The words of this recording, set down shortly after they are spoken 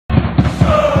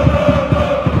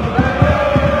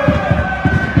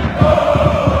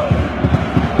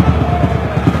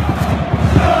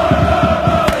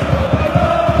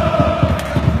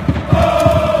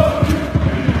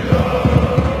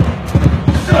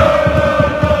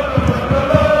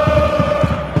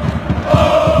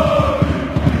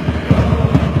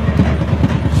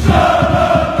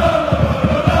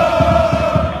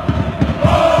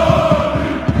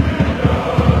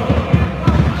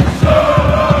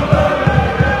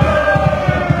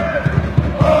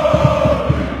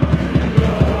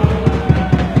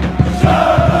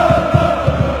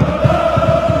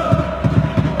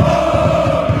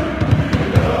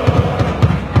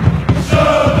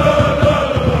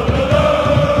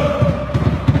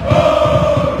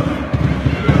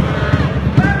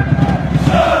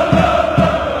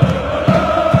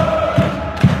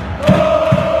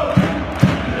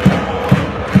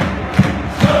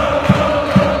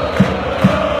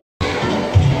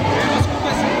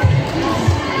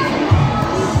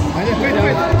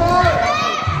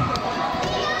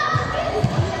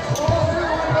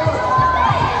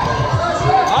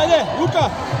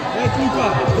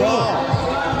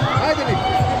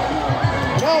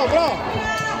Bravo, bravo!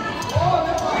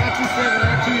 Vraći se,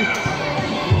 vraći!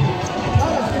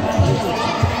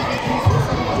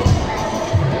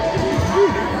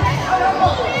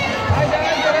 Ajde,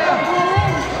 ajde,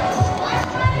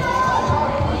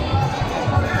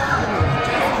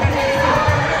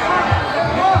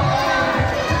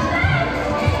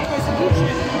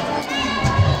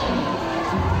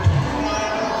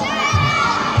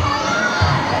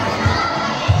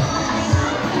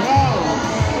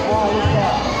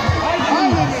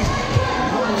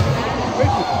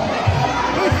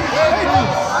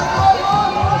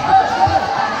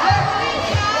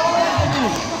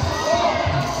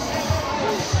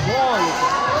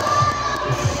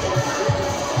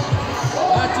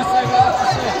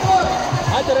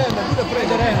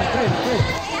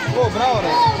 O, bravo,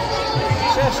 Ren.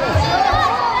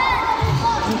 6-6.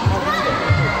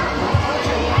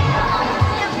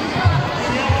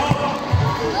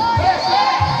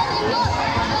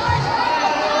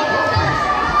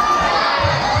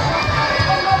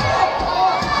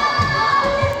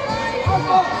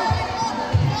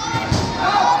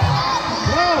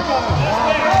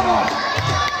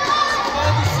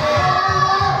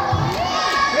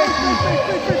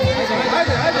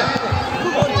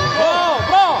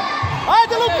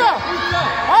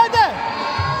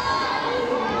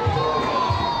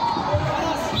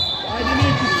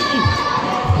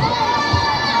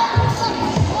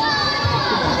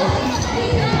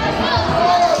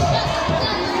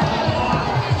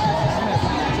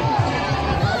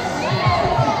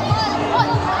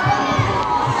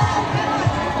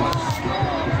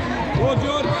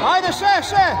 Ajde,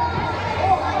 še!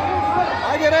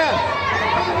 Ajde, Ren!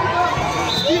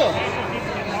 Skill!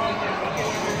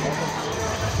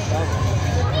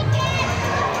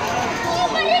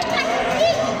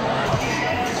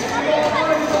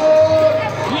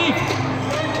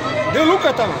 Gdje je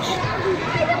Luka tamo?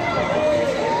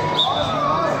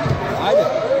 Ajde!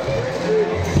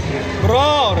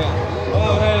 Bravo, Ren!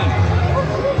 Bravo, Ren!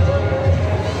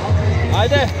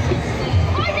 Ajde!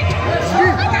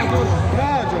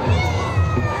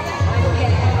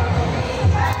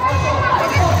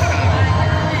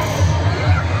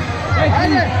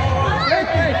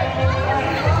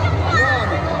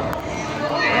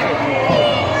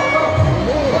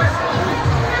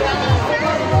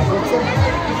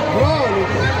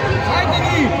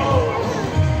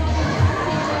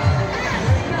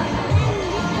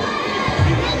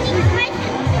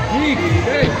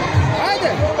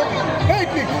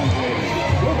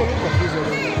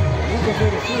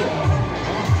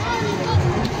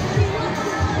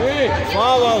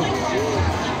 Hvala!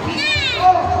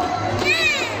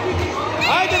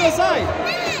 Ajde nazaj!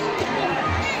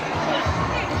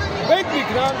 Petnik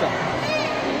Nanga!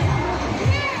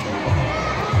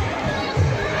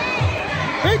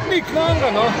 Petnik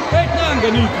Nanga, no! Pet Nanga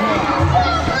nikno!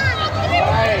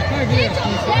 Ajde, kaj gledaš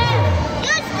ti se?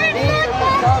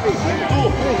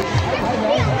 Tu!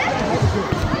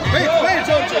 Pet,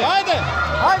 Đorđe, ajde!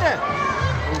 Ajde!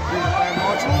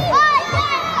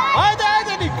 Ajde,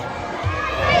 ajde, Nik!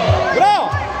 Bravo!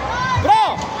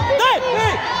 Bravo! Daj!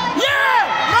 Daj! Je!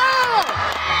 Bravo!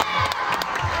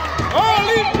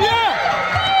 Olimpija!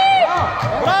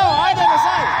 Bravo! Ajde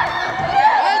nazaj!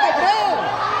 Ajde, bravo!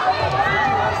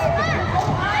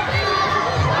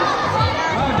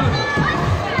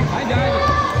 Ajde, ajde!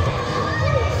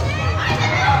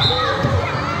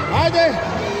 Ajde!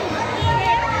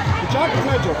 Čakaj,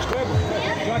 ne, Đorđe, treba.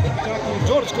 Čakaj,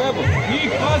 Đorđe, treba.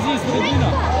 Njih pazi iz sredina.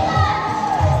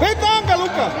 Pet Nanga,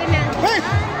 Luka! Pet!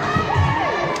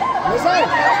 Nazaj!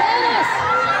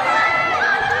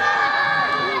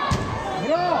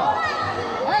 Bravo!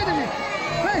 Ajde mi!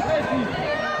 Pet!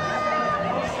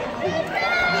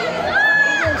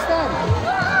 Idem stari!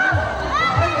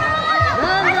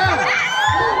 Nanga!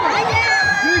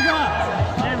 Stiga!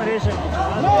 Nema rešen.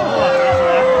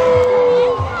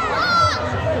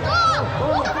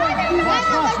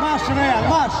 Marš, Real,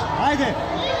 marš! Ajde!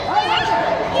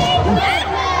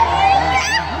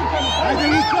 Ajde,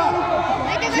 Luka!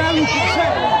 Sve, Luka, sve!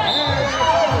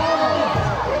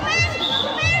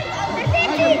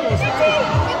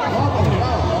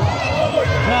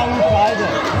 Bravo, Luka, ajde!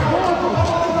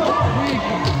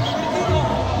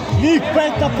 Nik,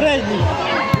 pet napred, Nik!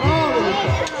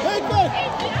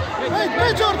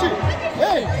 Pet, Đorđe!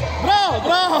 Ej, bravo,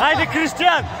 bravo! Ajde,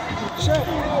 Kristijan!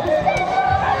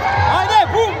 Ajde,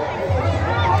 bum!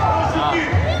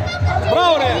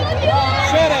 Bravo, Ren!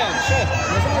 Še, Ren, še!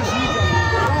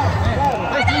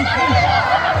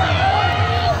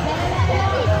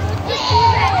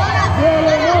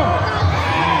 Zeleno!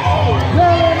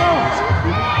 Zeleno!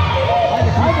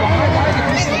 Ajde, Kristijan!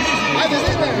 Ajde,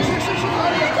 Kristijan!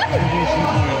 Ajde,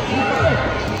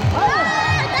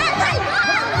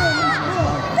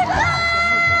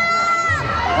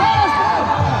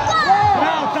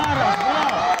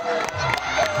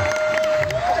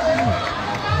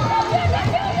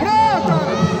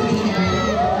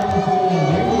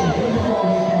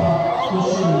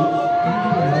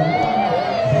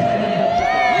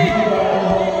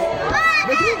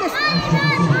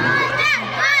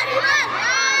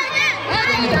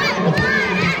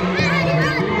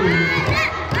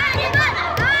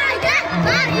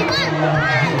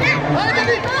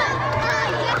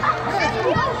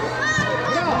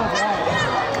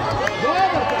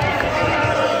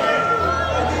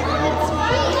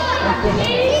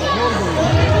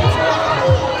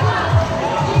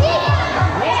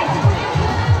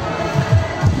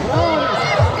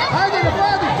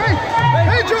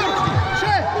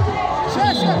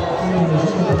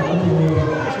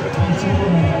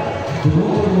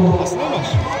 A snimaš?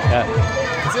 Ja.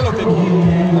 Cijelo tekmu.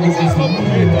 Da mi se slobno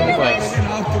gledam.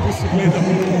 Na autobusu gledam.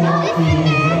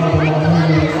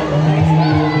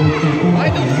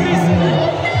 Ajde, odkri se.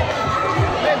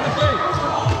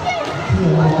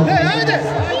 Daj, ajde!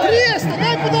 30,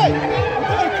 daj podaj!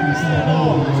 Daj,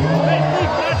 Kristijano!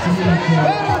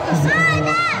 Verujte se!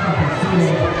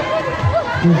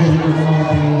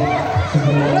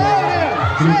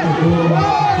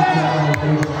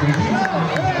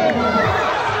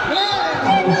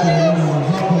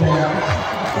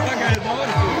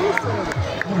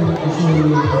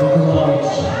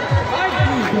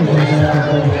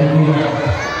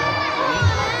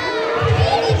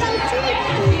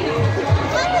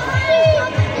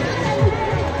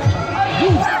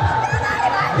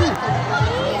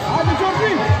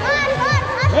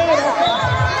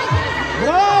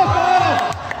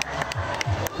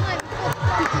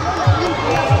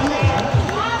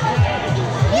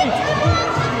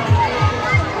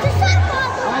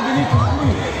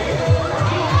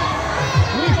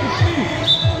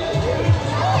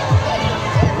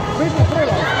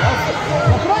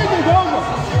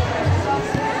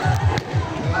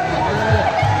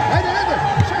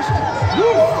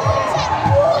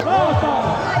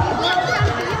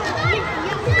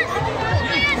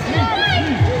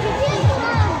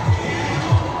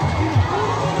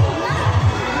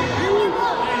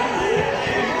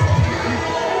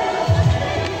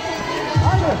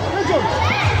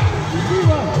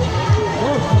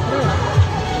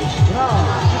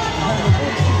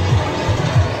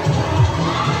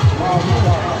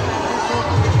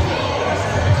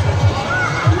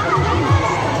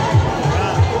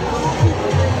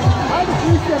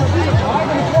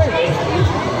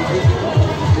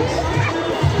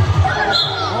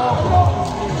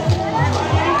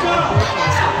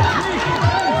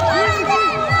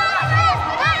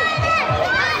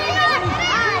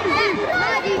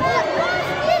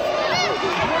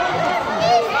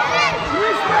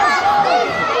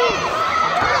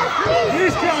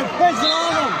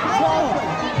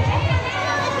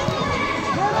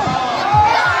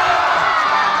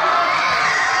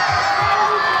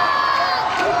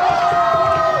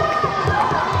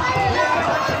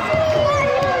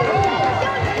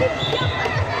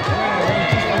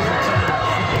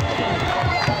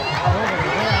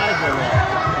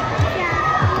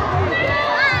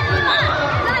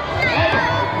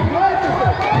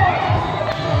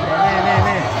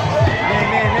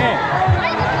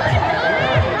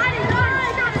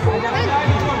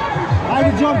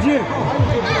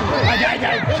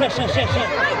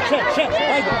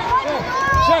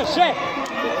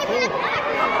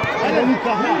 Ajde,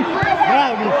 Luka,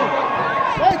 bravo, Luka.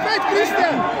 Pet,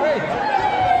 Kristijan!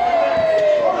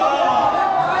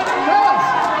 Teraz!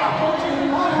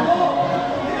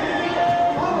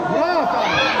 Bravo,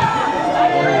 tamo!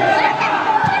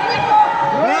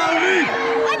 Bravo, Nik!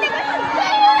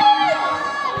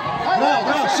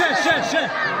 Bravo, še!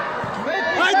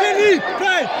 Ajde, Nik,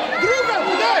 pet! Druga,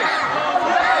 budaj!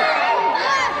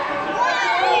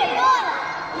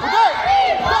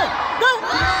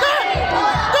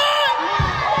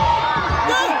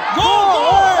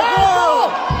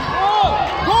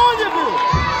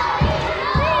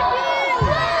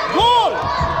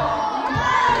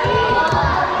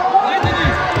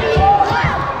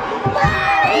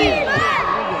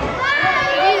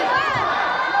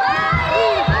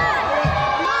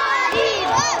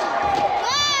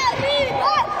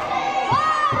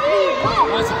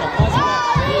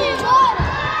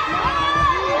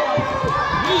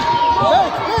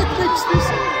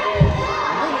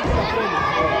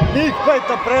 Nik, pet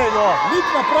naprej, no! Nik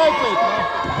naprej, pet, no!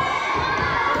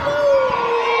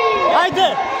 Ajde!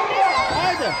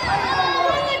 Ajde!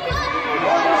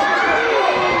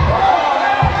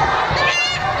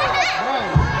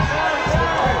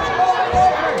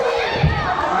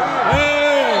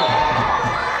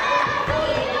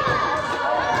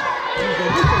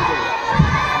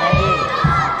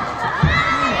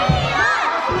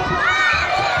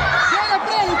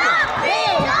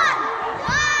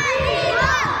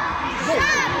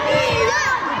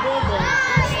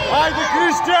 Ajde,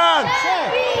 Kristijan!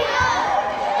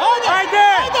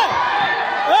 Ajde!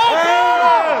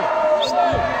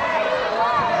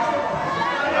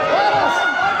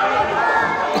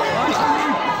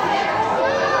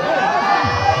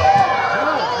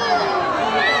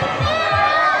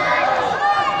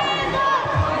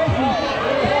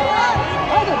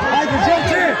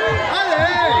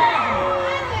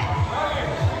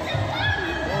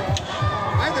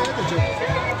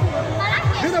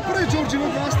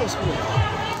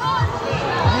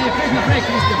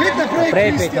 Pet naprej,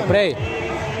 Kristijan! Naprej.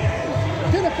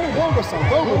 Gdje naprej? Dolgo sam,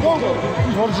 dolgo.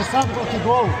 Đorđe sam proti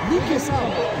golu. Nike sam.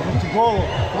 Proti golu.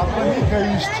 Ako Nika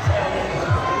išće.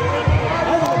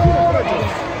 Ajde da ti naprađe.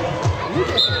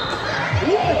 Nike.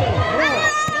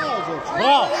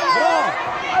 Bravo.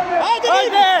 Ajde!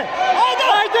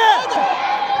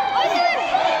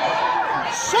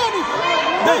 Šani!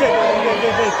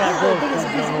 Dej, ta gol.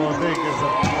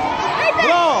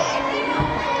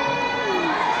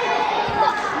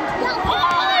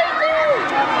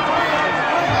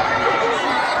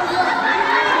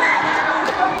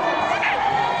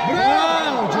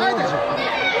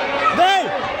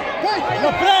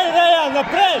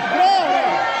 Bravo!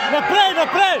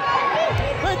 Naprej!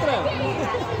 Petra!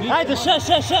 Ajde,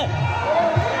 še!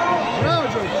 Bravo,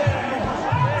 Đorđe!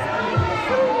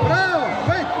 Bravo!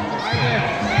 Pet!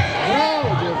 Bravo,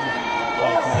 Đorđe!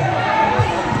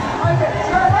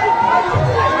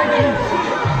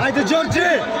 Ajde,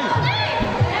 Đorđe!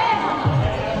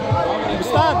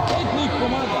 Stan! Petnik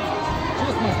pomaga!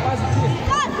 Česma, spazi čest!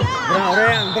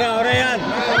 Bravo, Rejan!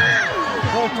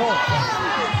 To.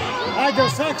 Ajde,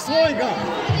 vsak svojega!